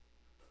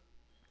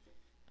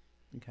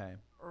Okay.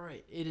 All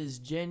right. It is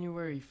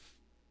January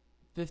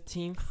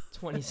 15th,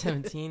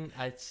 2017.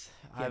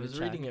 I was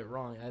reading it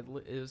wrong.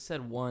 It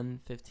said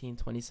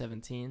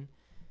 1/15/2017.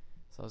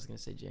 So I was going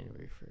to say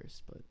January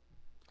 1st, but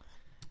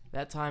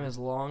that time is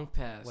long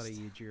past. What are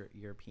you,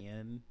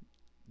 European?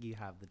 You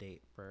have the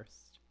date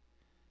first.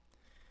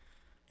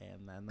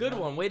 And then Good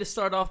one. Way to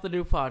start off the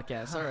new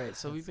podcast. All right.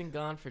 So we've been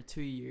gone for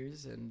 2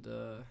 years, and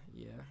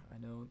yeah, I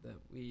know that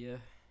we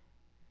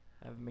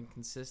haven't been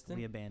consistent.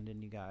 We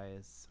abandoned you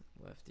guys.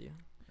 Left you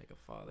like a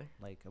father.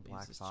 Like a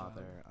black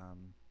father.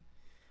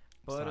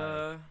 But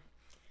sorry.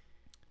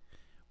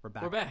 We're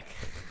back. We're back.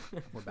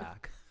 We're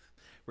back.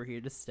 We're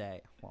here to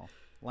stay. Well,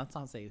 let's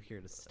not say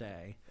here to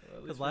stay,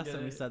 Well, because last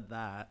time we said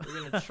that.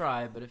 We're gonna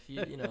try, but if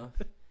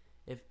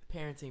if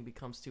parenting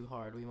becomes too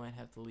hard, we might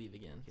have to leave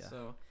again. Yeah.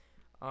 So,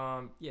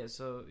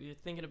 so you're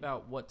thinking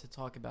about what to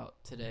talk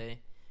about today,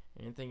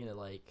 and you're thinking of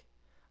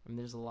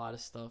there's a lot of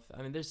stuff.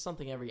 I mean, there's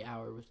something every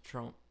hour with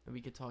Trump, and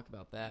we could talk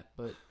about that,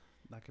 but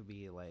That could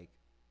be like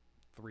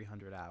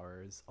 300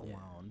 hours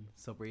alone. Yeah.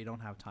 So we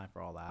don't have time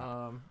for all that.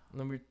 and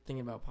then we're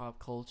thinking about pop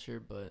culture,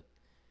 but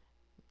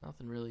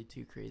nothing really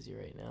too crazy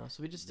right now.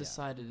 So we just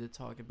decided to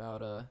talk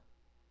about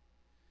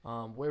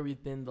where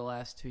we've been the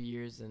last 2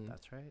 years and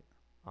That's right.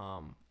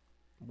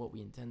 what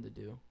we intend to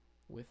do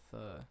with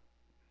the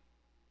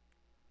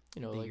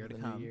like year to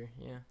the come. new year.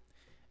 Yeah.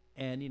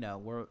 And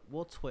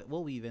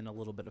we'll weave in a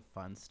little bit of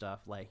fun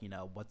stuff, like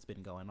what's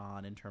been going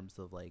on in terms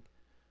of like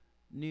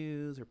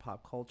news or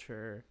pop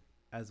culture,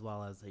 as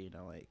well as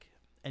like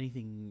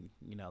anything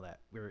that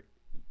we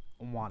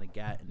want to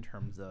get in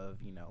terms of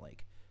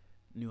like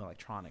new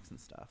electronics and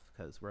stuff,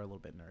 because we're a little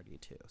bit nerdy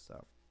too.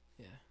 So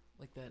Yeah,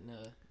 like that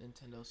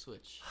Nintendo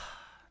Switch.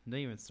 don't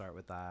even start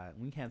with that.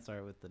 We can't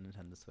start with the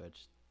Nintendo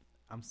Switch.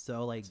 I'm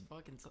so like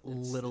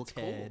Little kid.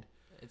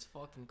 Cool. It's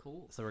fucking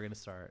cool. So we're gonna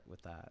start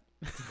with that.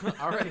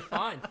 All right,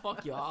 fine.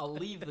 Fuck you. I'll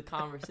leave the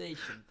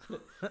conversation.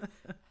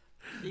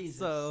 Jesus.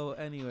 So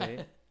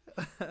anyway,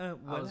 I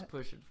was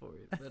pushing for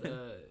it, but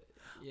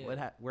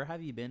yeah. Where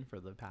have you been for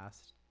the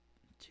past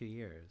 2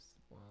 years?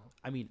 Well,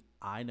 I mean,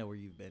 I know where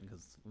you've been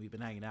because we've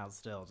been hanging out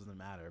still. It doesn't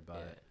matter,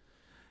 but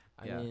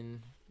I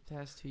mean,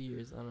 past 2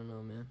 years, I don't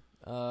know,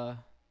 man.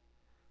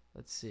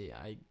 Let's see.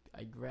 I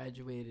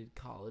graduated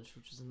college,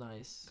 which was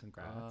nice.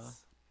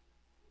 Congrats.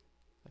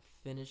 I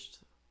finished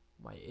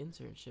my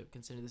internship.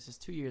 Consider this is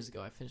 2 years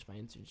ago. I finished my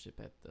internship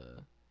at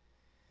the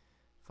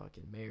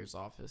fucking mayor's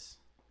office.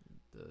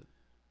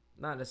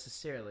 Not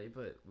necessarily,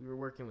 but we were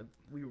working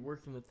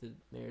with the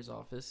mayor's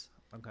office,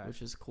 Okay. which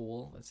was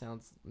cool. That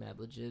sounds mad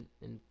legit.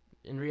 And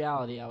in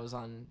reality, I was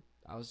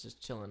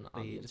just chilling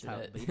on the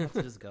internet. But you have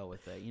to just go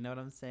with it. You know what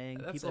I'm saying?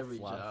 That's People every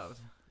fluff. job.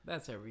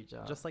 That's every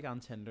job. Just like on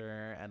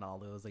Tinder and all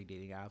those like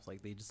dating apps,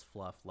 like they just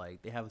fluff.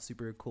 Like they have a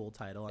super cool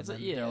title, and It's then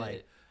like, they're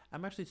like,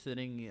 "I'm actually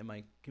sitting in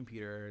my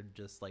computer,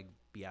 just like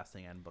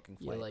BSing and booking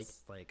Yeah,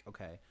 flights." Like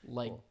okay,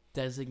 like cool.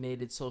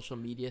 Designated social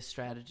media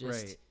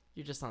strategist. Right.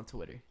 You're just on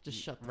Twitter.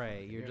 Just shut the fuck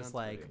Right, up. you're just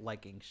on like Twitter.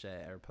 liking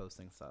shit or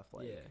posting stuff.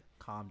 Like, Yeah.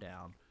 calm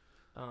down.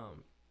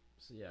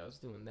 So yeah, I was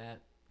doing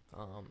that.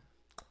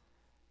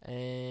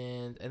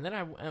 And then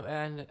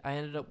I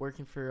ended up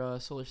working for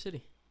Solar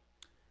City.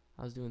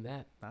 I was doing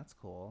that. That's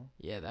cool.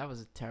 Yeah, that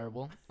was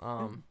terrible.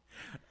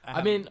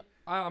 I mean,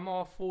 I'm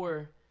all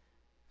for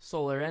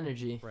solar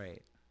energy.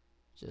 right.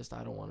 Just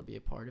I don't want to be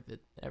a part of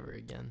it ever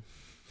again.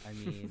 I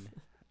mean,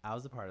 I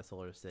was a part of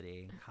Solar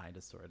City, kind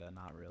of, sort of,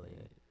 not really.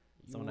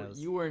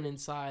 You weren't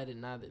inside,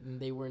 and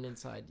they weren't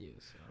inside you.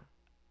 So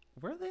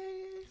Were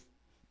they?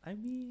 I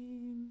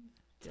mean,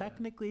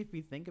 technically, if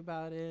you think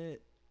about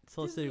it,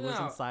 Solar City was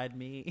No. inside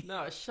me.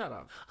 no, shut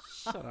up,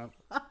 shut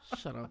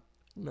up.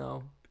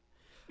 No.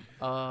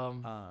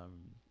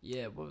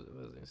 Yeah. What was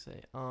I gonna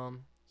say?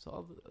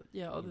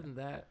 Other than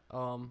that,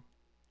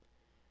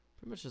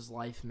 pretty much just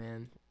life,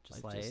 man.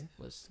 Just Like, life.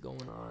 What's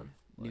going on?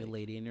 New Like,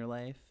 lady in your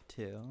life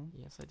too.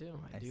 Yes, I do.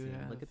 I I do see.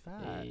 have Look at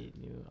that. a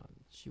new.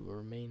 She will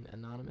remain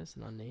anonymous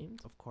and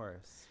unnamed. Of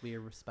course, we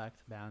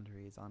respect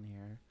boundaries on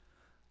here.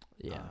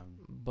 Yeah,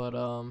 but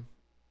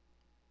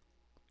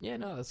yeah,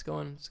 no, it's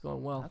going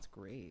well. That's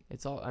great.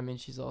 It's all. I mean,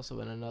 she's also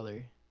in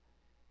another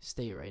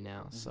state right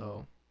now,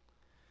 so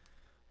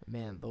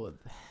man,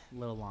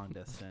 Little long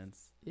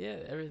distance. yeah,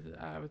 everything.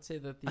 I would say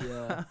that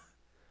the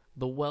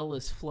the well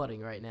is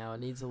flooding right now. It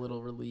needs a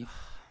little relief.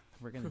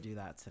 We're gonna do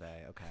that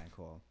today. Okay,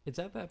 cool. It's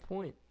at that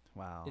point.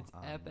 Wow. It's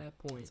at that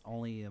point. It's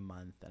only a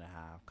month and a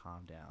half.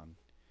 Calm down.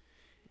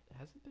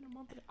 Has it been a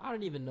month? I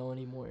don't even know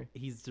anymore.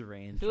 He's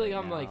deranged. I feel like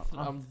right I'm now. like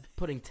I'm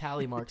putting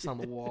tally marks on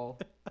the wall.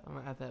 I'm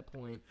at that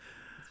point.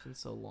 It's been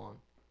so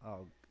long.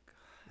 Oh,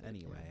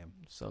 anyway.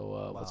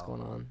 So what's Wow.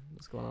 going on?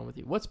 What's going on with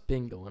you? What's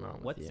been going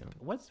on with you?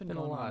 What's been been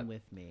a going lot. on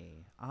with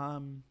me? I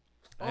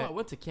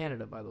went to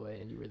Canada, by the way,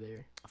 and you were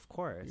there. Of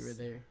course. You were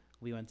there.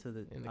 We went to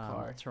In the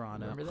car.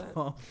 Toronto. Remember that?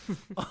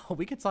 Oh,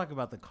 we could talk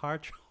about the car.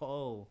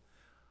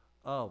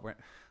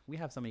 We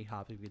have so many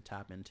topics we could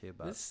tap into,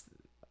 but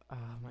Oh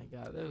my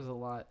God, there was a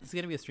lot. it's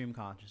gonna be a stream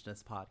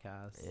consciousness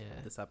podcast. Yeah.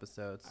 This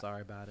episode.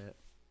 Sorry about it.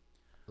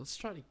 Let's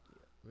try to.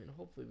 I mean,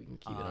 hopefully we can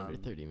keep it under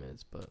 30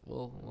 minutes, but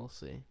we'll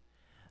see.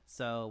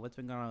 So what's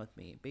been going on with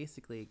me?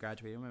 Basically,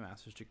 graduated with my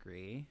master's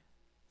degree,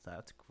 so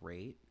that's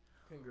great.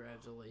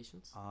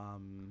 Congratulations.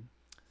 I'm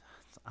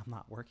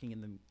not working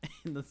in the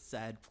in the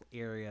said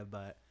area,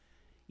 but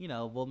you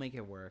know we'll make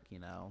it work. You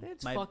know,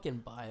 It's fucking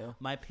bio.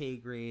 My pay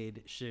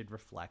grade should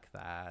reflect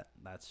that.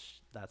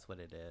 That's what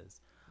it is.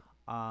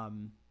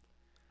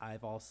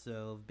 I've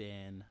also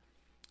been,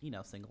 you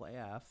know, single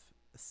AF,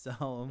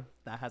 so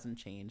that hasn't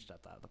changed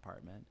at that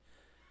department.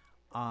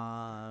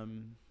 I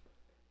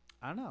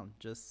don't know,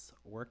 just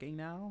working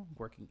now,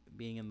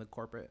 being in the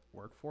corporate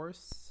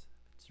workforce.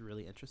 It's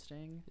really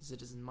interesting. Is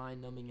it as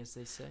mind-numbing as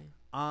they say?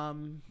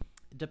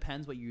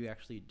 Depends what you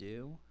actually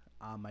do.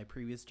 My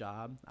previous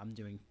job, I'm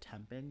doing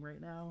temping right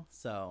now.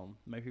 So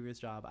my previous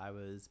job, I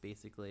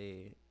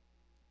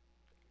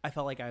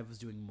felt like I was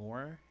doing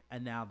more,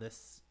 and now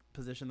this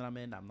position that I'm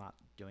in, I'm not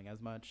doing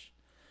as much,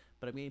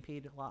 but I'm getting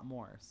paid a lot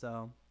more.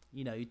 So,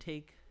 you know, you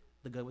take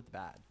the good with the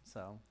bad.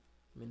 So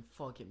I mean,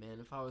 fuck it, man.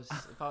 If I was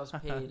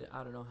paid,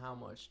 I don't know how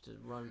much to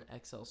run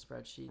Excel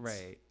spreadsheets.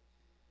 Right.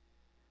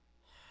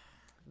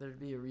 There'd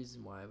be a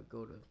reason why I would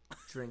go to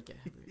drink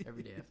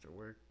every day after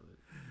work.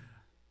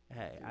 But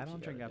hey, I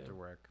don't drink after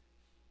work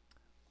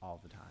all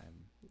the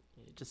time.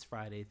 Just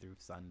Friday through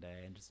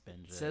Sunday and just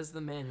binge it. Says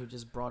the man who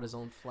just brought his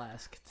own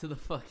flask to the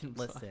fucking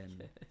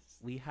Listen,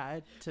 podcast. We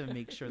had to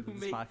make sure that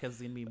this podcast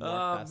is going to be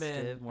more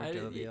festive, more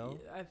jovial.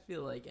 I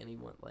feel like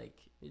anyone,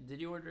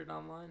 did you order it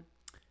online?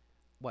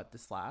 What,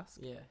 this flask?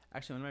 Yeah.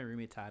 Actually, one of my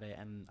roommates had it,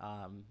 and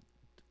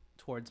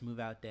towards move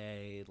out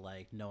day,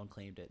 no one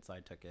claimed it, so I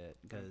took it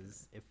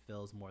because it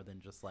fills more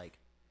than just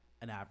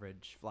an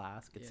average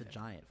flask. It's a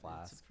giant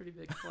flask. It's a pretty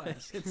big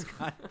flask. It's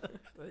kind of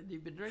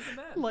you've been drinking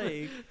that.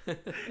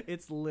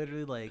 It's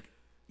literally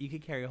you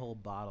could carry a whole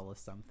bottle of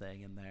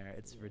something in there.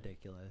 It's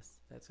ridiculous.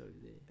 That's what we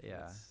did.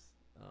 Yeah.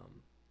 What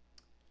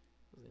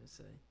was I gonna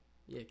say?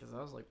 Yeah, because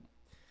I was like,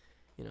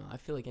 I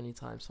feel like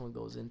anytime someone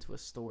goes into a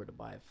store to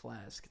buy a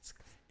flask,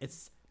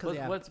 it's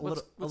what's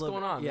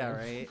going on? Yeah, man?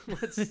 right.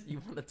 You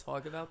want to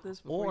talk about this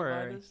before you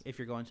buy this? If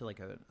you're going to a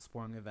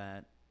sporting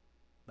event,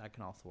 that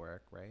can also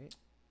work, right?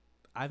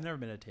 I've never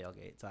been to a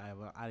tailgate, so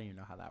I don't even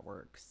know how that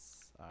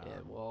works.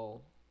 Yeah,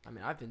 well, I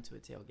mean, I've been to a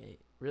tailgate.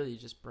 Really, you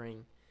just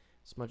bring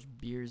as much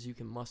beer as you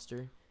can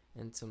muster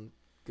and some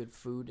good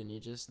food, and you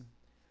just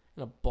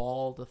in a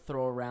ball to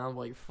throw around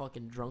while you're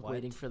fucking drunk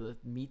waiting for the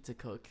meat to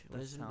cook.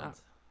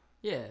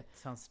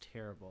 Sounds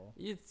terrible.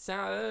 It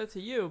sounds to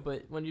you,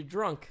 but when you're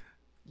drunk,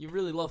 you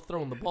really love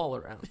throwing the ball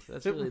around.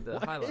 That's really the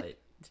highlight.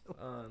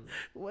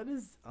 What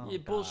is you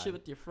bullshit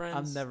with your friends?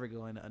 I'm never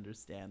going to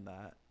understand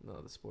that.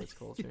 No, the sports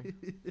culture.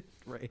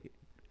 Right.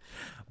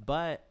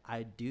 But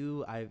I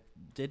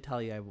did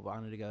tell you I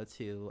wanted to go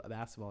to a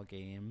basketball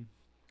game,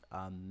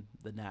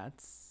 the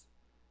Nets,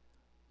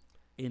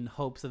 in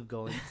hopes of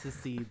going to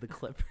see the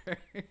Clippers.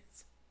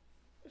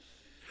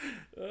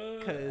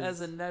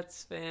 As a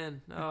Nets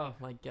fan, oh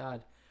my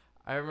god,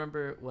 I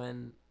remember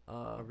when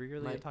are we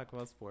really gonna talk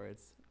about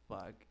sports?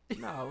 Fuck.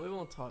 No, we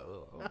won't talk.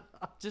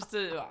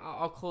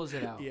 I'll close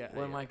it out.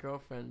 My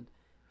girlfriend,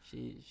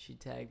 she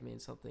tagged me in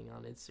something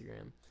on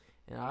Instagram,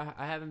 and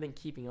I haven't been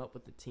keeping up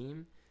with the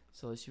team,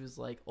 so she was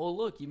like, "Oh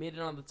look, you made it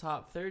on the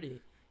top 30."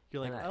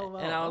 You're like,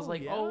 and I was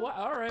like, yeah? "Oh,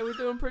 all right, we're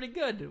doing pretty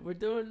good. We're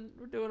doing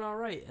all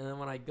right." And then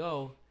when I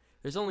go,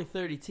 there's only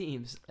 30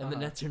 teams, and the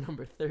Nets are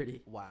number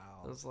 30.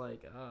 Wow. I was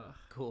like,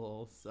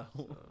 cool. So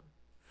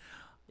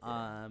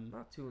yeah,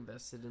 not too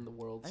invested in the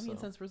world. I mean,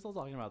 since we're still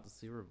talking about the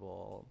Super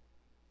Bowl,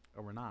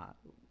 or we're not.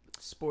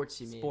 Sports,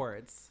 you mean?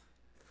 Sports.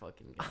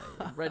 Fucking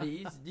guy.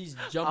 Ready? He's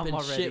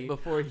jumping shit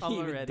before he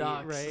even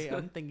docks. Right?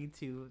 I'm thinking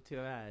too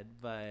ahead.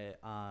 But,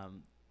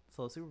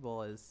 so the Super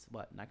Bowl is,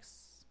 what,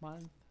 next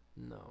month?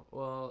 No.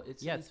 Well,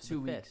 it's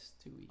 2 weeks.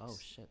 2 weeks. Oh,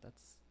 shit.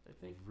 That's I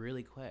think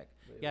really quick.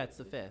 It's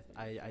the 5th.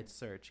 I'd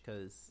search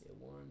because... Yeah,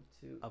 1,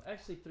 2...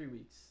 Actually, 3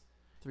 weeks.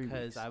 3 weeks.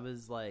 Because I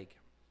was like...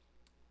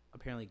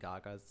 Apparently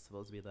Gaga's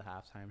supposed to be the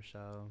halftime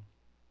show.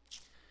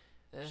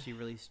 She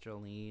released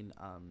Jolene.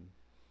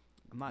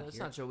 I'm not. It's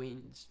not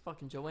Jolene. It's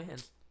fucking Joanne.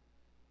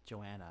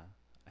 Joanna,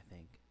 I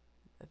think.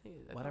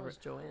 Whatever. It was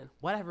Joanne.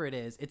 Whatever it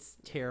is, it's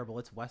terrible.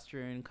 It's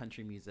Western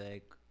country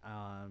music.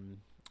 I'm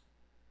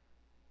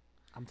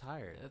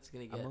tired.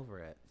 I'm over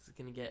it. It's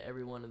gonna get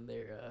everyone in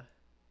their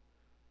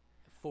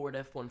Ford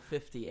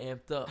F-150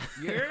 amped up.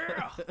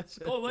 Yeah, let's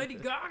go, Lady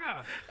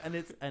Gaga. And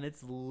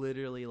it's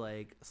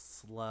literally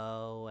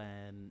slow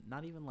and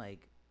not even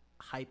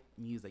hype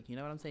music. You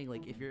know what I'm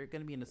saying? If you're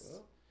gonna be in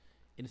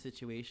a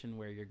situation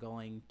where you're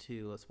going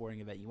to a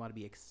sporting event, you want to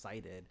be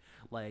excited.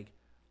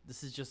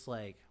 This is just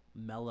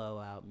mellow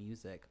out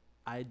music.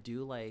 I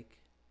do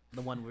like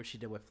the one where she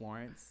did with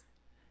Florence.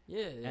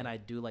 Yeah. And I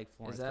do like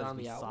Florence because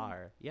we saw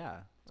her. Yeah.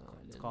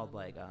 It's called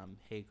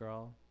Hey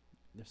Girl.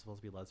 They're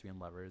supposed to be lesbian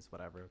lovers,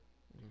 whatever.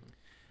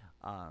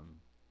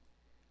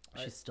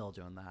 Mm-hmm. She's still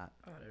doing that.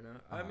 I don't know.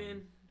 I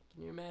mean,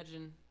 can you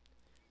imagine?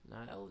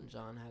 Elton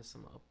John has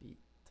some upbeat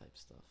type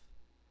stuff.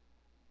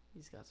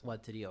 He's got some.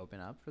 What did he open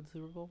up for the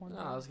Super Bowl one? No,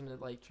 I was gonna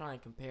try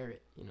and compare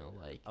it.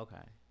 Okay.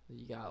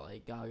 You got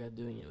like Gaga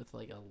doing it with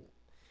like a,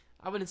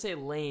 I wouldn't say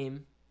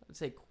lame. I'd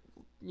say,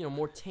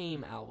 more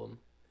tame album.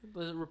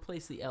 But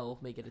replace the L,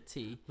 make it a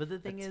T. But the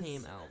thing is,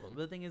 tame album.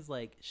 The thing is,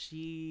 like,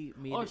 she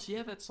made. Oh, she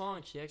had that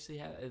song. She actually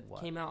had it.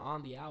 What? Came out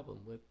on the album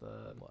with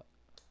What?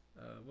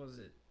 What was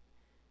it?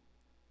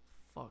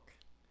 Fuck.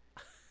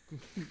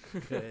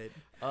 Good.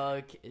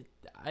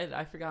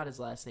 I forgot his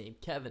last name.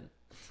 Kevin.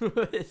 From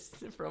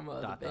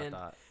the band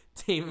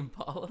Tame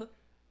Impala.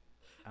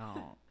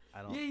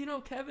 I don't. Yeah, you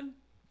know Kevin.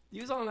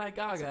 He was on that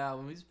Gaga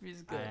album.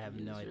 He's good. I have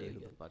no idea really who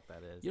good. the fuck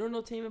that is. You don't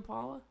know Tame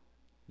Impala?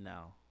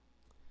 No.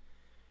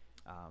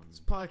 This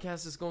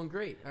podcast is going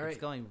great. All right,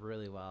 it's going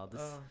really well.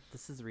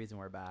 This is the reason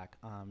we're back.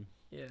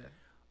 Yeah.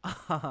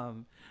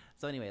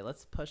 So anyway,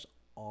 let's push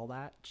all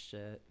that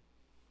shit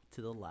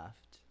to the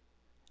left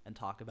and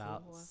talk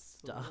about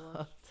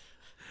stuff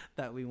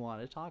that we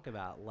want to talk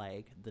about,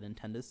 like the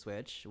Nintendo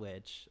Switch,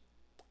 which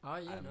oh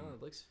yeah,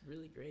 it looks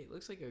really great. It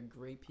looks like a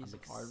great piece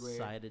of hardware.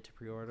 Excited to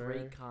pre-order.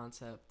 Great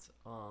concept.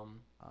 I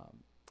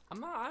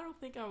don't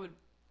think I would.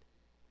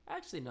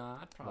 Actually, no.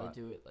 I'd probably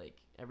do it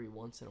like every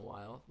once in a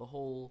while. The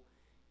whole,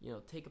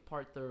 take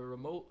apart the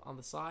remote on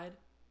the side,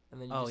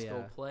 and then you just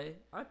go play.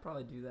 I'd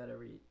probably do that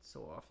every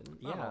so often.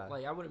 Yeah.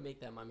 I wouldn't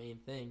make that my main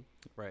thing.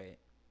 Right.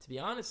 To be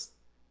honest,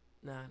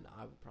 no,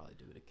 I would probably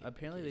do it.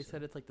 Apparently, they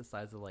said it's like the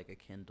size of like a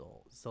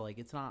Kindle, so like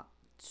it's not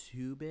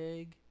too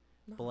big,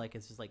 but like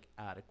it's just like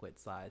adequate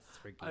size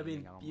for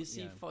gaming. I mean, you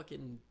see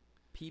fucking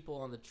people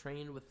on the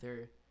train with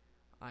their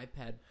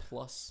iPad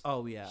Plus.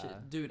 Oh yeah,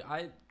 shit. Dude,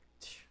 I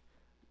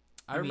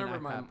remember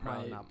my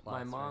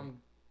mom right?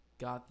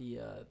 got the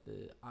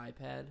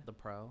iPad, the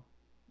Pro.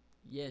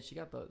 Yeah, she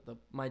got the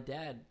my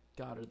dad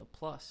got her the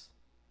Plus.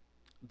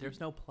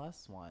 There's no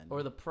Plus one.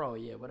 Or the Pro,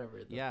 yeah,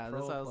 whatever. Yeah,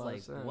 that's what I was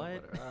like,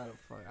 what?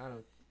 I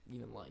don't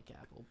even like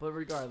Apple. But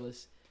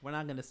regardless, we're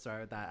not gonna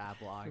start that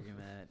Apple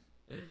argument.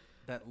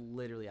 That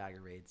literally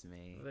aggravates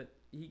me. But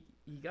he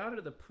got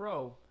her the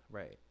Pro,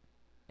 right?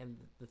 And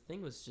the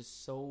thing was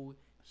just so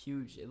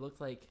huge. It looked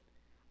like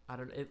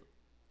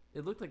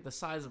it looked like the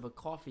size of a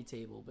coffee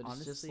table, but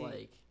honestly, it's just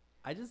like,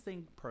 I just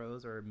think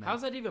Pros are meant...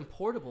 How's that even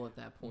portable at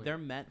that point? They're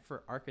meant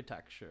for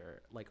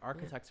architecture. Like,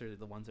 architects are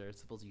the ones that are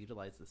supposed to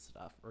utilize this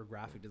stuff, or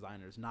graphic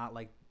designers, not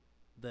like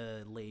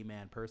the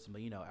layman person,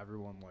 but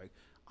everyone like,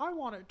 I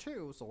want it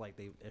too, so like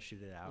they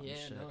issued it out. Yeah,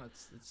 and shit. No,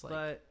 it's like,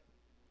 but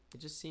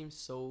it just seems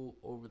so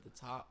over the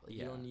top. Like,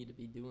 you don't need to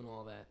be doing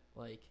all that.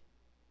 Like,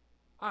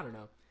 I don't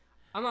know.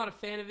 I'm not a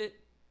fan of it.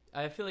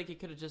 I feel like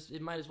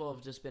it might as well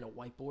have just been a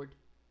whiteboard.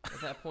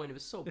 At that point, it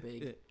was so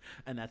big.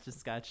 And that's just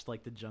sketched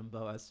like the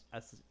jumbo as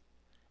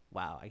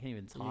wow, I can't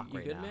even talk you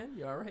right good, now. Man?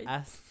 You all right?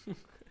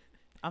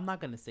 I'm not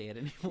going to say it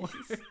anymore.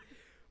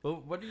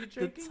 Well, what are you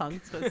drinking? The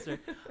tongue twister.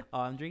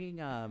 I'm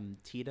drinking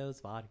Tito's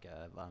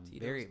vodka.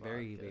 Very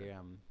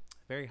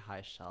very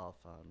high shelf.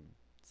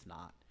 It's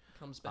not.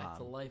 Comes back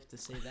to life to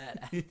say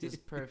that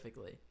just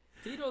perfectly.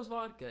 Tito's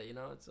vodka,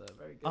 it's a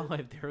very good. Oh,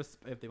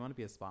 if they want to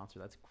be a sponsor,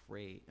 that's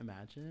great.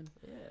 Imagine.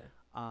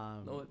 Yeah.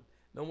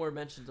 No more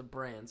mentions of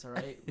brands, all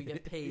right? We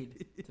get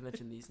paid to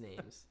mention these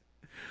names.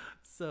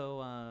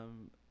 So,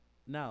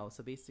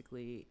 so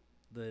basically,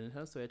 the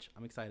Nintendo Switch,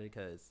 I'm excited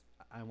because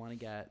I want to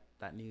get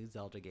that new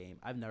Zelda game.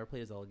 I've never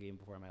played a Zelda game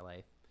before in my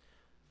life.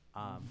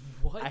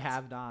 What? I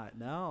have not.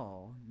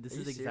 No. This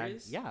is exactly.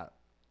 Yeah.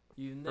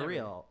 You never. For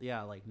real.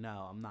 Yeah, like,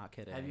 no, I'm not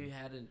kidding. Have you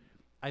had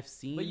I've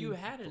seen. But you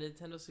had a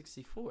Nintendo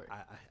 64.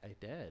 I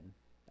did.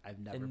 I've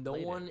never and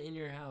played no one it. in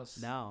your house.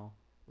 No.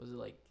 Was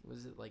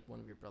it like one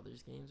of your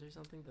brother's games or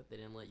something that they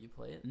didn't let you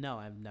play it?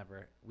 No,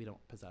 we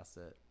don't possess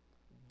it.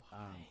 Why?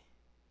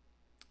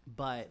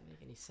 But doesn't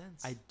make any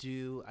sense. I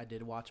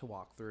did watch a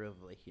walkthrough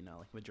of like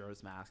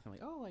Majora's Mask. I'm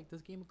like, oh, like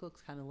this game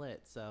looks kind of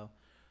lit. So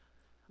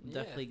I'm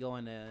definitely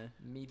going to.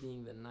 Me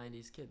being the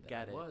 '90s kid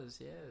that it was,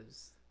 yeah, it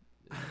was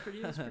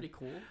pretty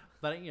cool.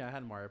 But I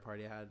had Mario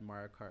Party. I had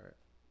Mario Kart.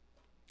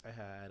 I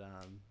had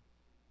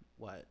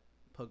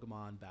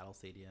Pokemon Battle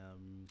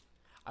Stadium.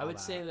 I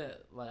would say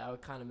that I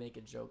would kind of make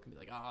a joke and be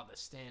like, "Oh, the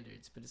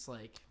standards," but it's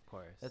like, of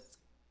course, that's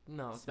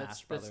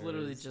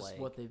literally just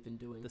what they've been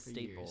doing for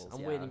staples, years.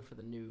 I'm waiting for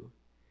the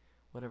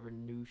whatever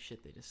new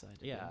shit they decide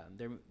to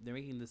do. They're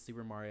making the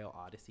Super Mario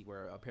Odyssey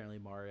where apparently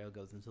Mario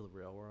goes into the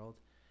real world.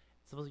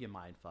 It's supposed to be a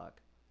mindfuck.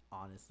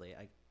 Honestly,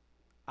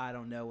 I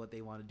don't know what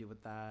they want to do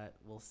with that.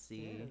 We'll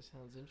see. Yeah, it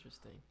sounds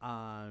interesting.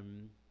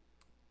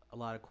 A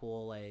lot of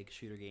cool like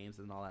shooter games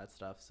and all that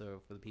stuff. So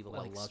for the people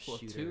that love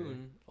Splatoon. shooter,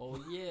 oh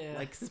yeah,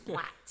 like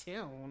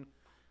Splatoon.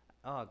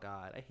 Oh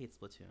god, I hate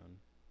Splatoon.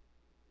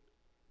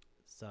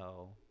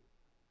 So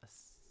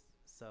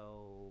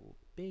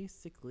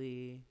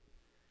basically,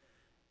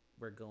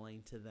 we're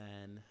going to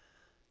then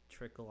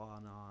trickle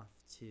on off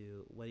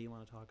to what do you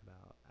want to talk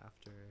about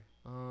after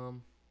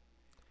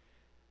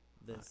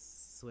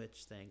this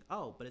Switch thing?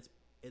 Oh, but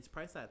it's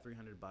priced at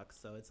 $300,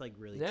 so it's like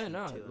really cheap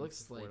too. It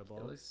looks affordable.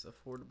 It looks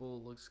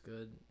affordable. Looks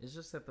good. It's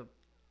just that the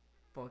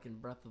fucking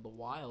Breath of the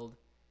Wild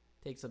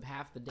takes up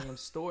half the damn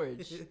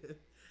storage.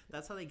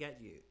 That's how they get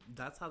you.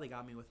 That's how they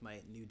got me with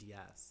my new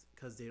DS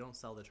because they don't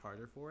sell the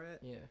charger for it.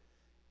 Yeah.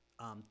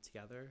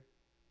 Together,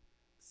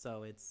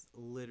 So it's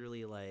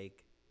literally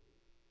like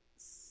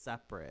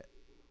separate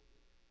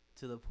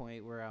to the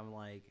point where I'm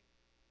like,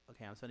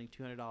 okay, I'm spending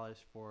 $200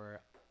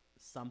 for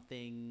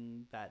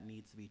something that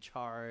needs to be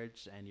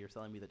charged, and you're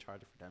selling me the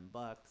charger for $10.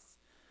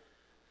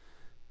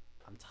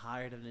 I'm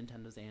tired of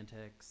Nintendo's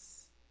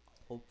antics.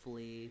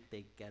 Hopefully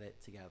they get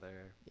it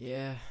together.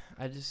 Yeah,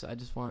 I just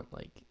want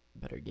like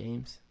better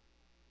games.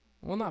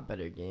 Well, not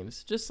better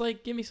games. Just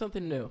like give me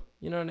something new.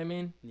 You know what I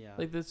mean? Yeah.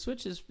 Like the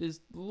Switch is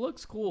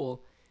looks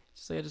cool.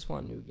 Just like I just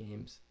want new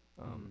games.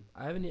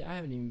 I haven't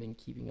even been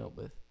keeping up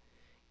with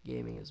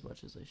gaming as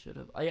much as I should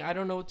have. I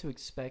don't know what to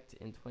expect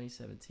in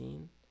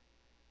 2017,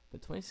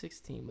 but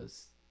 2016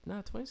 was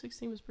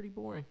pretty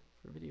boring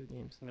for video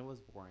games. It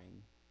was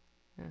boring.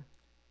 Yeah,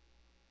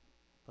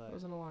 But there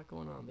wasn't a lot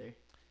going on there.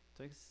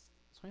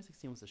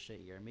 2016 was a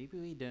shit year. Maybe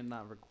we did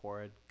not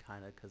record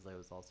kind of because it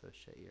was also a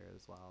shit year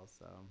as well.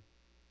 So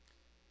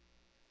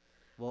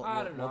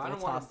I don't know. I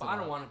don't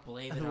want to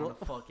blame it on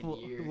a fucking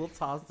year. We'll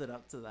toss it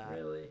up to that.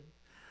 Really?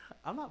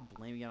 I'm not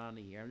blaming it on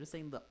a year. I'm just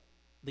saying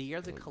the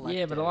year's a collective.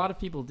 Yeah, but a lot of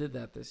people did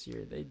that this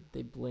year.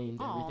 They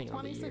blamed everything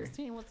on the year.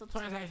 2016 was the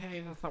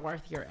 2016 was the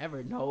worst year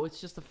ever. No,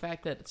 it's just the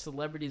fact that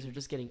celebrities are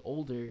just getting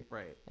older,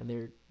 right,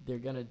 and they're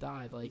gonna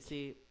die. Like, you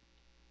see,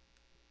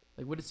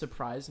 like would it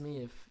surprise me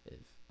if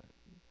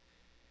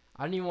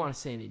I don't even want to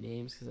say any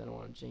names because I don't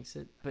want to jinx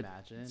it. But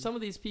imagine some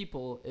of these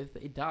people, if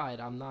they died,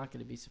 I'm not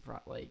gonna be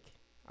surprised. Like,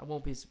 I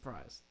won't be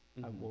surprised.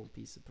 Mhm. I won't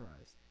be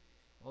surprised.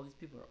 All these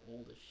people are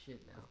old as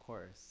shit now. Of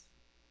course,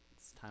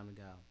 it's time to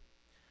go.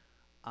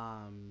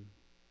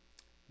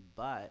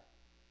 But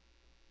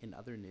in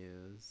other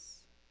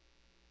news,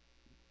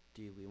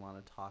 do we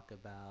want to talk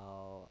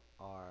about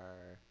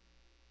our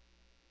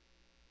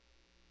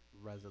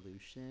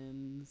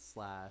resolutions /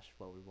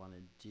 what we want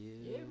to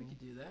do? Yeah, we could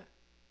do that.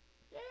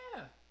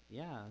 Yeah.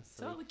 Yeah.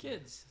 So Tell the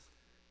kids.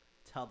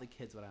 Tell the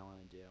kids what I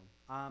want to do.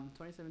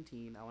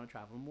 2017, I want to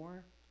travel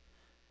more.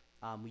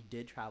 We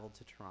did travel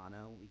to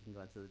Toronto. We can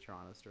go into the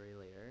Toronto story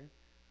later.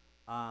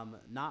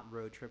 Not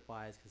road trip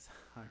wise, because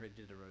I already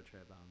did a road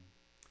trip.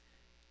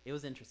 It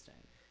was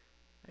interesting.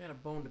 I got a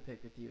bone to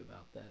pick with you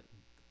about that.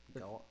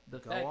 Go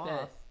fact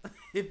off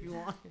if you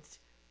want.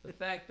 The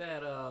fact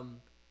that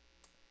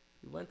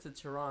we went to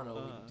Toronto,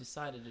 we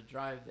decided to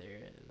drive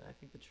there, and I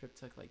think the trip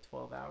took like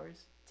 12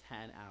 hours.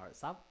 10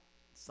 hours.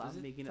 Stop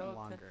making it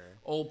longer.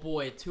 Oh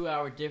boy, 2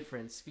 hour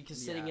difference, because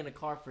sitting Yeah. in a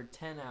car for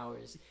 10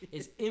 hours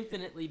is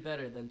infinitely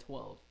better than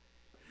 12.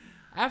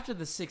 After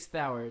the 6th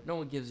hour, no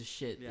one gives a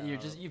shit. Yeah.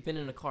 You've been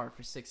in a car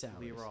for 6 hours.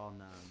 We were all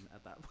numb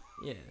at that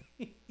point. Yeah.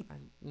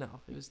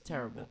 No, it was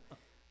terrible.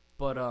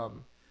 But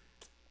what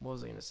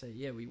was I gonna say?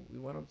 Yeah, we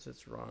went up to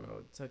Toronto.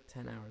 It took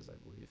 10 hours, I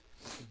believe.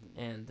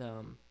 And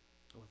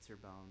What's your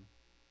bone?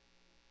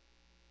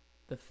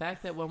 the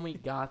fact that when we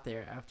got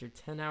there after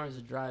 10 hours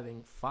of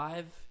driving,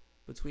 5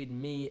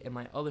 between me and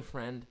my other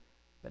friend,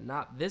 but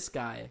not this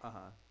guy,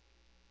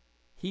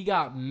 he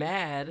got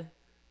mad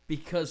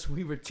because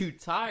we were too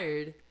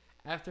tired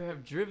after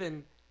having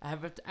driven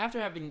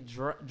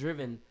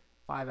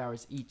 5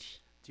 hours each.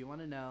 Do you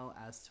want to know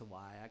as to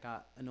why I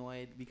got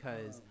annoyed?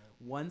 Because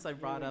once I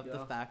brought up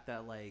the fact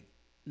that, like,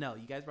 no,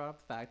 you guys brought up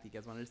the fact that you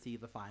guys wanted to see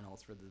the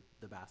finals for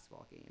the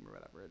basketball game or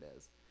whatever it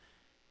is.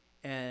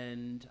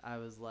 And I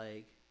was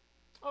like...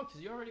 Oh,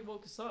 because you already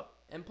woke us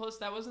up. And plus,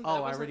 I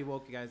already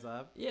woke you guys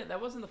up? Yeah, that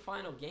wasn't the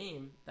final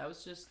game. That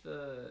was just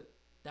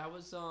that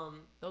was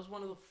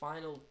one of the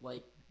final,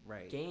 like,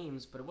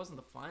 games, but it wasn't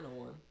the final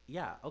one.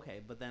 Yeah,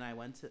 okay, but then I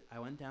went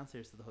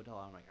downstairs to the hotel.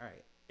 I'm like, all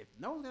right, if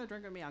no one's gonna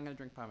drink with me, I'm gonna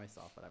drink by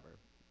myself, whatever.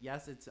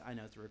 Yes, I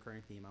know it's a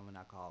recurring theme. I'm an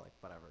alcoholic,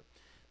 whatever.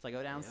 So I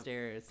go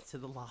downstairs to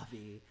the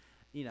lobby,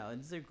 and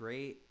it's a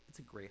great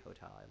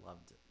hotel. I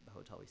loved the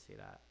hotel we stayed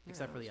at,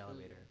 except for the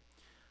elevator.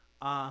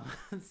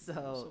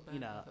 So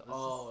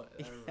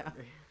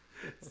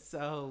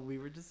so we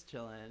were just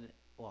chilling.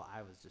 Well,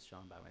 I was just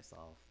chilling by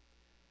myself,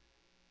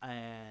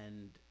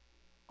 and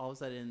all of a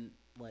sudden,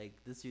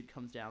 like, this dude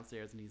comes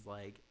downstairs and he's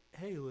like,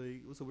 "Hey,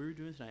 like, so what were we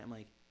doing tonight?" I'm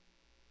like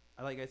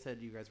I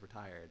said, you guys were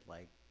tired.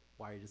 Like,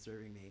 why are you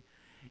disturbing me?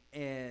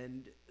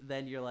 And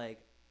then you're like,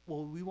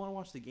 well, we want to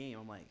watch the game.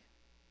 I'm like,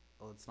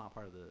 well, it's not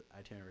part of the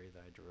itinerary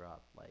that I drew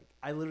up. Like,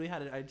 I literally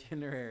had an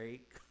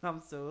itinerary.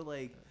 I'm so,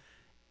 like,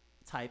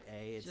 type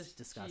A. It's just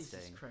disgusting.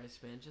 Jesus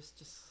Christ, man.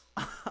 Just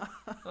I'm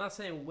not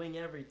saying wing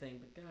everything,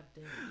 but god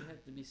damn it, you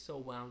have to be so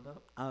wound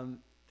up.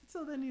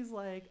 So then he's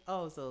like,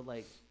 oh, so,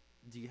 like,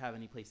 do you have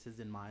any places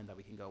in mind that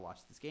we can go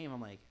watch this game?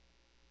 I'm like,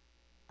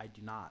 I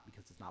do not,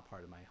 because it's not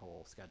part of my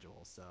whole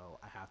schedule. So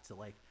I have to,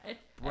 like,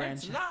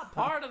 branch It's not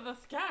part of the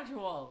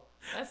schedule.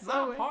 That's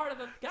not part of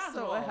the schedule.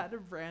 So I had to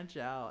branch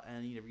out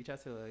and, reach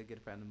out to a good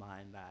friend of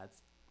mine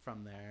that's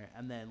from there.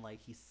 And then,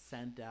 like,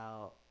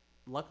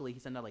 luckily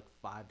he sent out like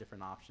 5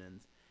 different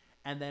options.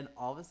 And then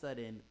all of a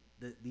sudden,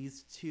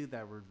 these 2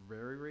 that were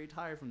very, very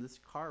tired from this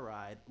car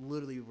ride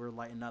literally were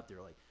lighting up. They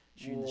were like,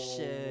 shooting the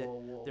shit.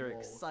 They're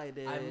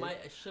excited.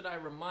 Should I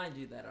remind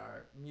you that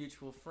our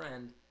mutual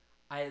friend,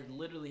 I had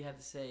literally had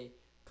to say,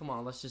 come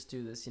on, let's just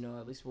do this.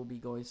 At least we'll be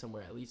going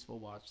somewhere. At least we'll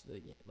watch the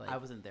game. I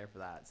wasn't there for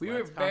that. So we were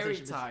that's a very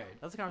conversation tired.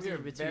 That's a We conversation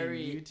were between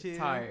very you two.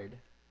 tired.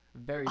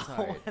 Very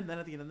tired. And then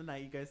at the end of the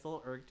night, you guys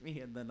still irked me,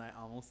 and then I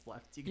almost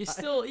left you guys. You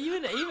still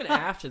even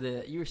after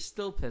that, you were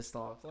still pissed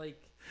off.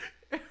 Like,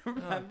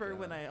 remember God.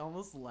 when I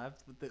almost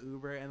left with the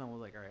Uber, and I was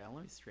like, all right,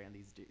 let me strand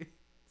these dudes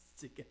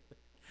together.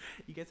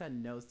 You guys had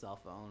no cell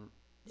phone.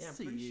 yeah, I'm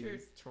to pretty sure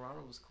use.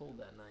 Toronto was cold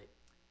that night.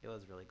 It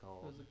was really It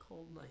cold. was a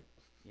cold night.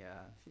 Yeah.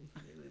 You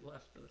really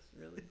left us,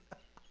 really.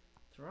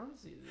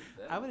 Toronto's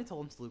I would have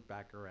told him to loop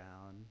back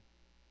around.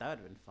 That would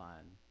have been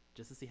fun.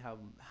 Just to see how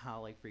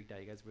like freaked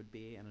out you guys would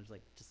be, and I was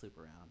like, just loop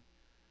around.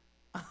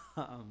 I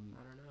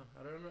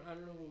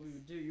don't know what we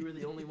would do. You were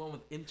the only one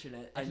with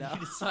internet, I and know. you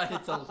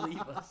decided to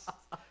leave us.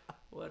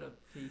 What a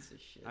piece of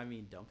shit. I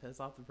mean, don't piss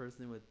off the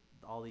person with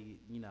all the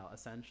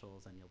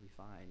essentials, and you'll be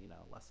fine.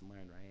 Lesson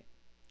learned, right?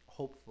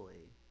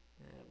 Hopefully,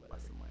 Yeah, whatever.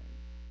 lesson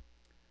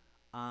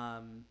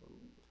learned.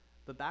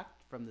 But back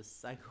from this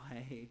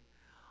segue,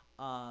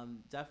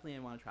 definitely I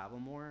want to travel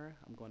more.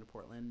 I'm going to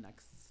Portland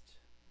next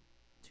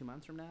 2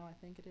 months from now, I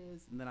think it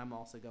is, and then I'm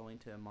also going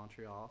to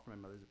Montreal for my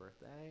mother's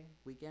birthday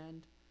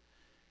weekend.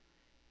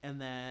 And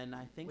then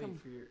I think Wait, I'm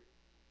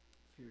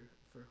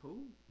for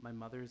who? my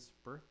mother's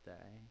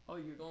birthday. Oh,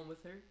 you're going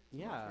with her? to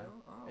Yeah,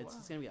 Montreal? Oh, it's wow.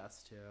 just gonna be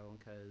us two,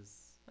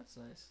 because That's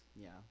nice.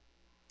 yeah,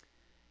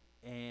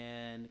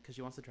 and because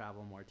she wants to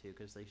travel more too,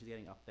 because like she's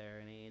getting up there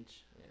in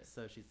age. Yeah.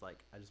 So she's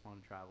like, I just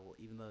want to travel,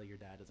 even though your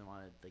dad doesn't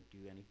want to like do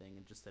anything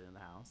and just sit in the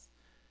house.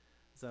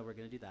 So we're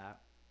gonna do that,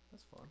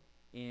 That's fun.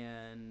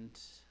 and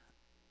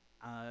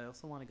I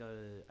also want to go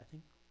to, I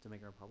think,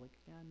 Dominican Republic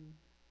again.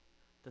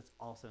 That's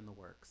also in the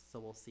works, so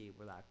we'll see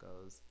where that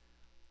goes.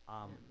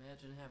 Yeah,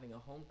 imagine having a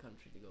home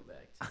country to go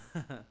back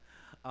to.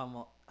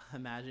 Well,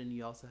 imagine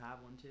you also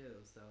have one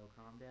too, so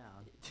calm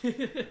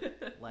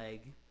down.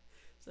 Like,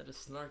 Is that a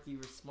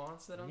snarky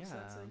response that I'm yeah,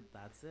 sensing?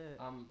 that's it.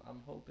 I'm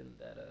hoping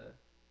that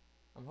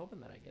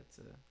I get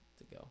to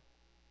go.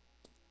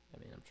 I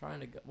mean, I'm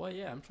trying to go. Well,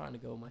 yeah, I'm trying to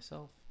go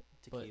myself.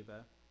 To but-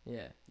 Cuba,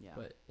 Yeah, yeah.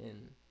 but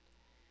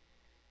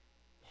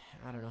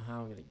I don't know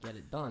how I'm gonna get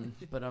it done.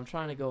 But I'm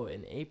trying to go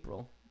in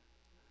April.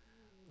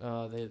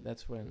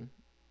 That's when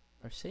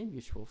our same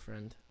mutual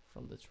friend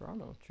from the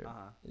Toronto trip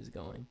is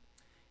going,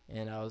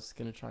 and I was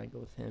gonna try and go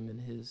with him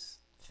and his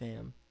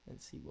fam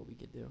and see what we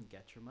could do.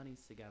 Get your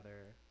monies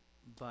together,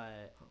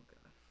 but Oh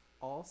god.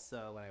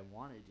 also what I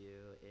want to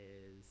do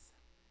is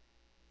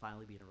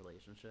finally be in a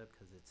relationship,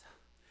 because it's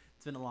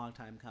been a long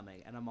time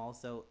coming, and I'm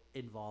also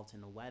involved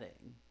in a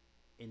wedding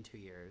in 2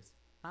 years,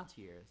 not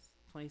 2 years,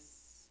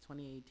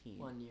 2018.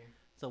 1 year.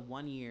 So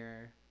 1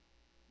 year.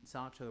 It's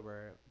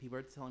October. People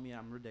are telling me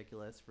I'm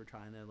ridiculous for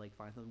trying to like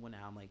find someone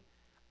now. I'm like,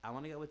 I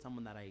want to go with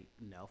someone that I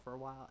know for a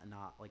while, and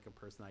not like a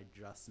person I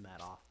just met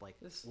off like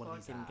This one of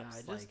these fucking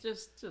apps. guy. Like,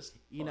 Just.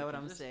 you know what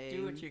fucking I'm just saying?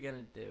 Do what you're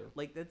gonna do.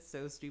 like, that's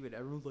so stupid.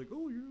 Everyone's like,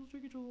 oh, you're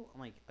taking too.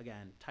 I'm like,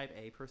 again, type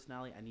A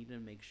personality. I need to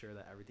make sure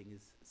that everything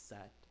is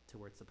set to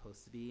where it's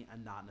supposed to be,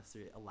 and not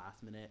necessarily a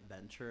last minute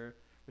venture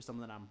for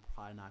someone that I'm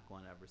probably not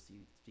going to ever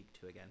speak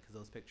to again, because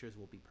those pictures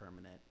will be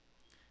permanent.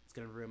 It's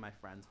gonna ruin my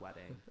friend's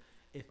wedding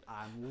if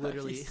I'm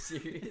literally Are you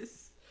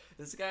serious?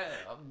 This guy.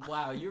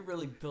 Wow, you're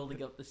really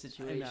building up the I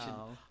situation.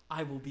 know.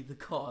 I will be the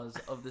cause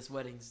of this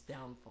wedding's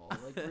downfall.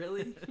 Like,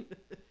 really?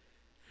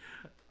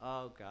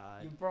 Oh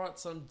God. You brought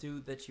some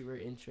dude that you were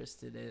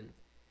interested in,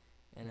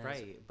 and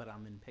Right, but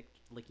I'm in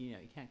like you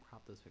can't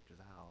crop those pictures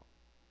out.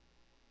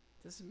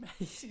 Doesn't matter.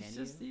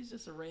 He's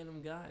just a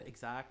random guy.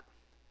 Exact.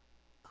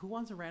 Who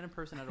wants a random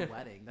person at a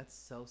wedding? That's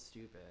so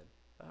stupid.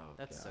 Oh,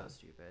 That's so God.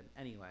 stupid.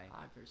 Anyway,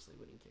 I personally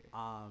wouldn't care.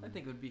 I I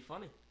think it would be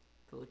funny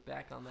to look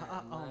back on that.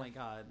 and oh laugh. my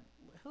God,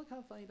 look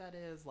how funny that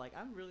is. Like,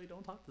 I really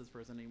don't talk to this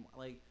person anymore.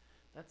 Like,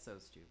 that's so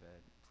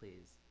stupid.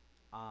 Please.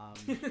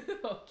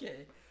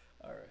 Okay.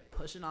 All right.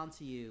 Pushing on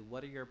to you.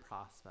 What are your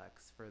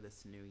prospects for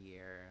this new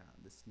year?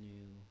 This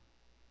new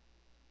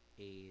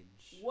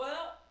age?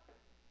 Well,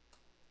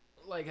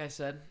 like I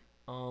said,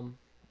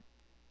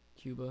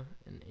 Cuba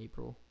in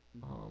April.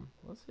 Mhm.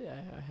 Let's see.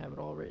 I have it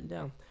all written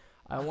down.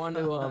 I want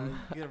to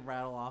You're gonna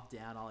rattle off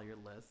down all your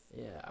lists.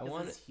 yeah, I He has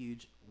want this it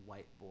huge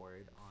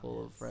whiteboard on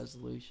full his- of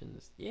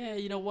resolutions. Yeah,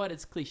 you know what?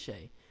 It's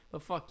cliche,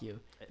 but fuck you.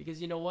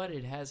 Because you know what?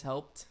 It has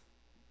helped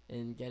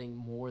in getting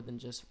more than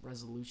just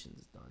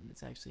resolutions done.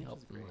 It's actually Which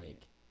is helped in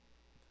great.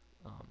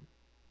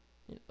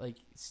 like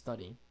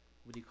studying.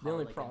 Would you The call it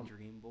only like problem- a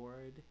dream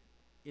board?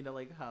 You know,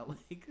 like how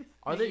like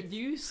Are there? Do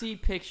you see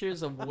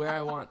pictures of where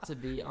I want to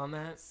be on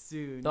that?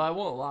 soon Though I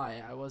won't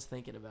lie, I was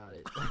thinking about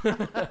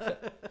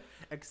it.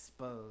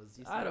 exposed?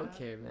 You see I don't that?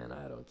 care, man.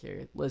 I don't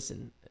care.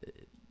 Listen,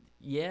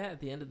 yeah. At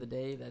the end of the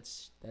day, that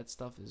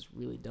stuff is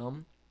really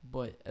dumb.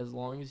 But as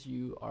long as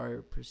you are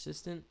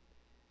persistent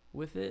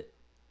with it,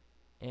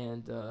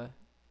 and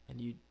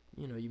you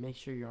you make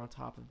sure you're on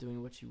top of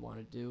doing what you want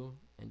to do,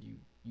 and you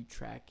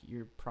track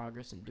your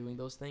progress in doing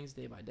those things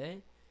day by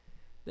day,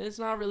 then it's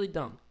not really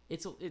dumb.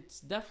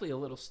 It's definitely a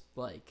little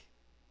like,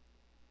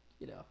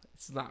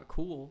 it's not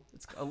cool.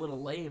 It's a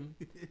little lame,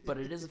 but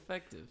it is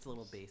effective. It's a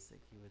little basic,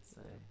 you would say.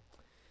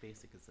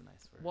 Basic is a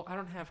nice word. Well, I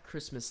don't have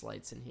Christmas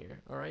lights in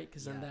here, all right?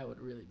 Because then Yeah. that would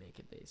really make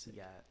it basic.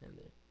 Yeah. And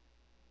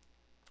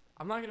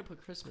I'm not gonna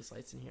put Christmas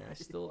lights in here.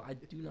 I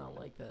do not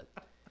like that.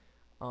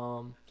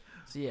 So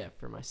yeah,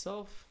 for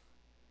myself,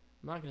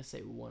 I'm not gonna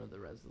say one of the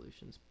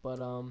resolutions, but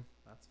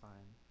That's fine.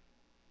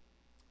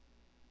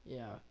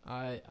 yeah,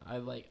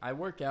 I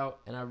work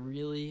out, and I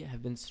really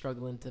have been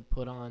struggling to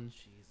put on.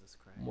 Jesus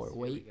Christ. More Here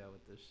weight. we go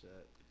with this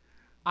shit.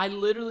 I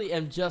literally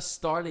am just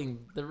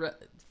starting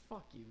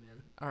fuck you,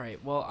 man. All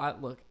right, well,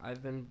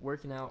 I've been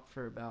working out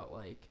for about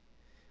let's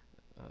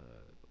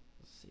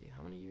see,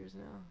 how many years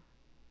now?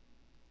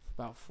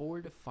 About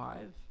 4 to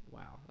 5.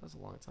 Wow, that's a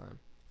long time.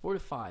 4 to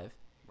 5,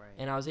 Right.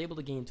 and I was able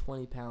to gain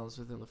 20 pounds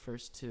within the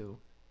first 2,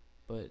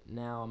 but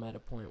now I'm at a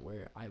point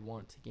where I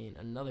want to gain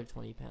another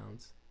 20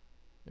 pounds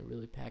and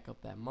really pack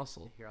up that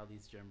muscle. I hear all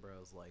these gym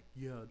bros like,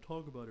 yeah,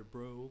 talk about it,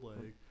 bro.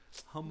 Like,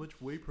 how much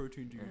whey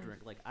protein do you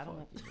drink? Like, I don't.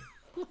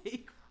 Fuck you.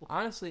 Like,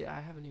 Honestly, I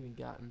haven't even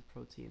gotten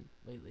protein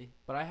lately,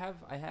 but I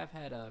have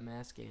had a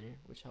mass gainer,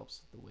 which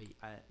helps with the weight.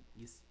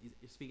 you're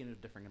speaking a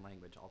different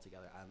language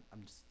altogether.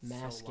 I'm just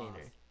Mass so gainer.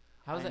 lost.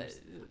 How's I that?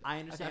 I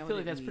understand. I what feel it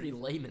like that's pretty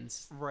means.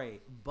 layman's.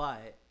 Right,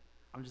 but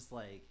I'm just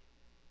like,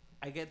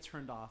 I get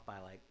turned off by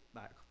like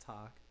that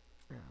talk,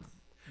 Yeah.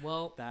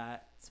 Well,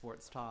 that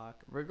sports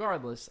talk.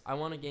 regardless, I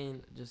want to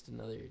gain just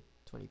another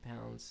 20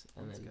 pounds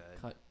and That's then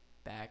good. cut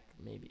back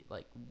maybe,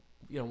 like,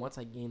 once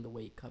I gain the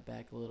weight, cut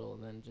back a little,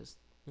 and then just,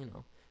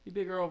 be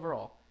bigger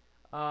overall.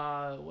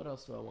 What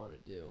else do I want to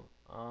do?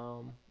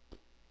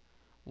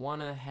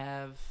 Want to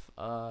have,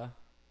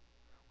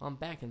 I'm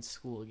back in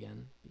school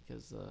again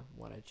because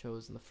what I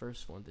chose in the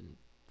first one didn't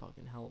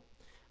fucking help.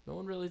 No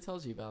one really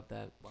tells you about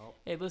that. Well,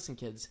 Hey, listen,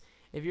 kids.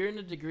 If you're in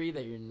a degree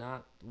that you're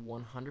not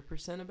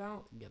 100%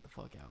 about, get the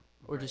fuck out.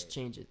 Or just right.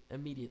 change it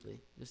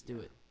immediately. Just do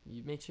Yeah. it.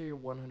 You make sure you're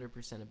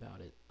 100%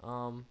 about it.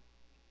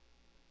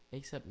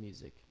 Except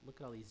music. Look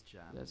at all these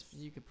gems. That's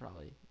you could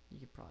probably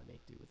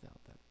make do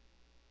without that.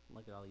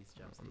 Look at all these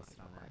gems I'm in not the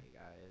gonna summer, lie. you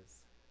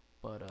guys.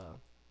 But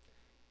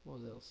what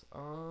else?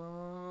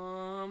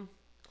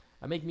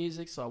 I make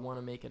music, so I want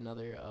to make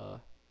another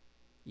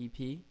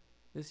EP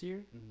this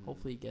year. Mhm.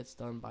 Hopefully, it gets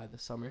done by the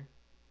summer.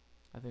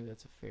 I think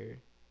that's a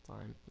fair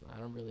time. I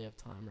don't really have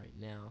time right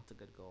now. It's a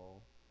good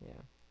goal.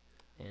 Yeah,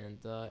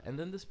 and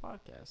then this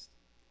podcast,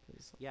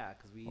 because Yeah,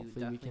 because we hopefully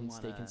we definitely can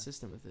want stay to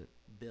consistent with it.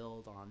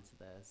 build onto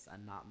this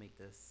and not make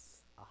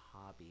this a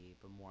hobby,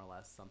 but more or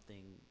less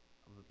something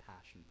of a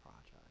passion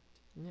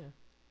project. Yeah,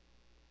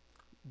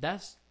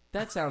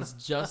 that sounds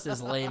just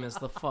as lame as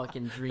the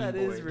fucking dream That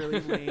board. is really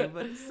lame,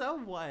 but so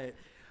what?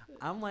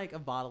 I'm like a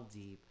bottle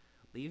deep.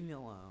 Leave me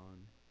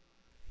alone.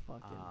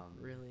 Fucking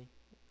really.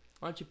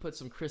 Why don't you put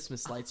some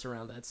Christmas lights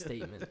around that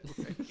statement?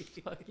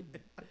 Fucking.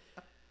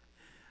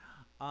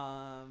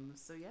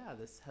 So yeah,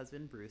 this has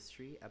been Bruce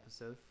Street,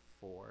 episode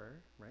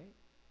 4, right?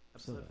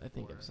 I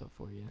think episode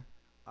 4,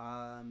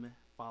 yeah.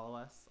 Follow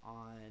us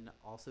on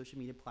all social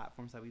media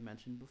platforms that we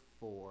mentioned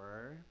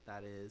before.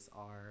 That is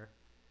our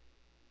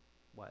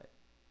what?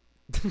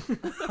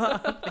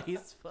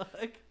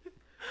 Facebook.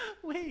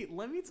 Wait,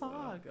 let me talk.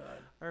 Oh, God.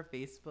 Our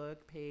Facebook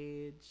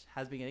page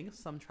has been getting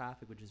some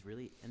traffic, which is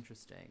really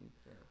interesting.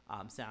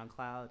 Yeah.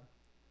 SoundCloud,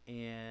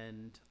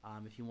 and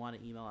if you want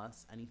to email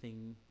us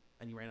anything,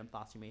 any random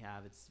thoughts you may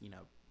have, it's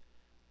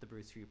the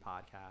Bruce Street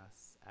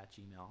Podcast at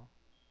Gmail,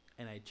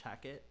 and I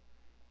check it.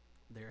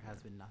 There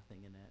has been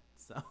nothing in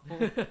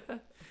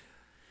it,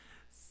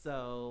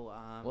 so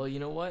Well, you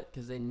know what?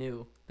 Because they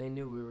knew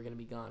we were gonna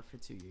be gone for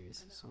 2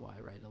 years. So why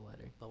write a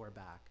letter? but we're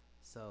back.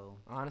 So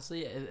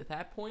Honestly, at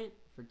that point,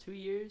 for 2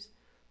 years,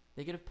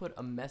 they could have put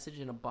a message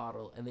in a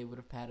bottle, and they would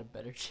have had a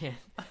better chance.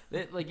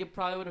 It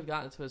probably would have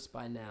gotten to us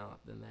by now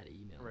than that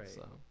email. Right.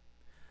 So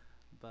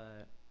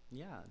but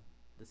yeah,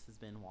 this has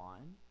been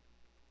Juan.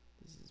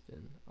 this has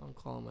been. I'm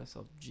calling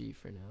myself G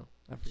for now.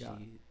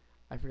 G-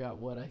 I forgot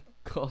what I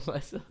called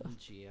myself.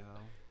 Geo.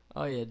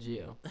 Oh yeah,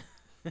 Geo.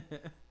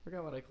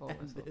 Forgot what I called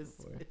And myself this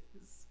before.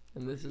 is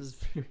And this is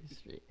Bruce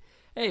Street.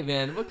 Hey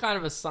man, what kind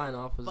of a sign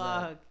off was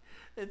that? fuck.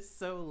 It's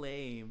so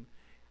lame.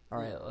 All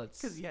right,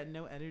 let's. Because you had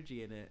no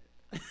energy in it.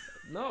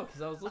 No,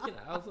 because I was looking.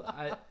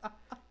 I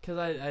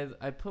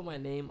put my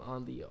name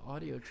on the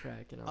audio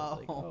track, and I was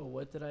like, Oh. oh,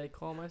 what did I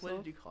call myself? What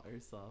did you call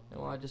yourself?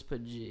 Well, I just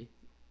put G,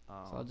 so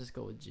I'll Oh, just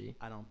go with G.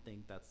 I don't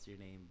think that's your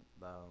name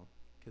though,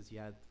 because you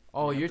had.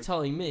 Oh, 3 you're epi-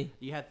 telling me?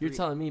 You had. You're 3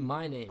 telling me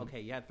my name?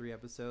 Okay, you had 3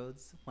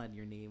 episodes when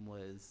your name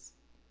was.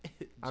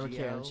 I don't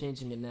care. I'm Gio.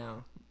 changing it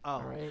now. Oh,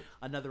 All right.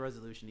 another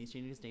resolution. He's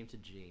changing his name to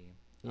G.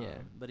 Yeah.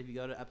 But if you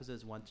go to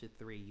episodes 1 to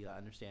 3, you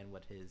understand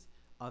what his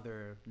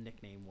other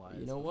nickname was.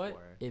 You know what?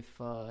 before.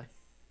 If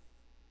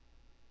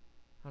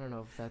I don't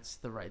know if that's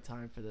the right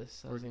time for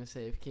this. I was gonna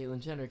say if Caitlyn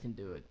Jenner can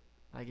do it,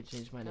 I could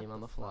change my What name on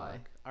the the fly.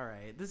 fuck? All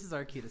right, this is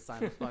our cue to sign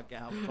the fuck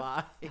out.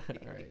 Bye.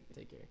 All right,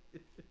 take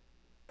care.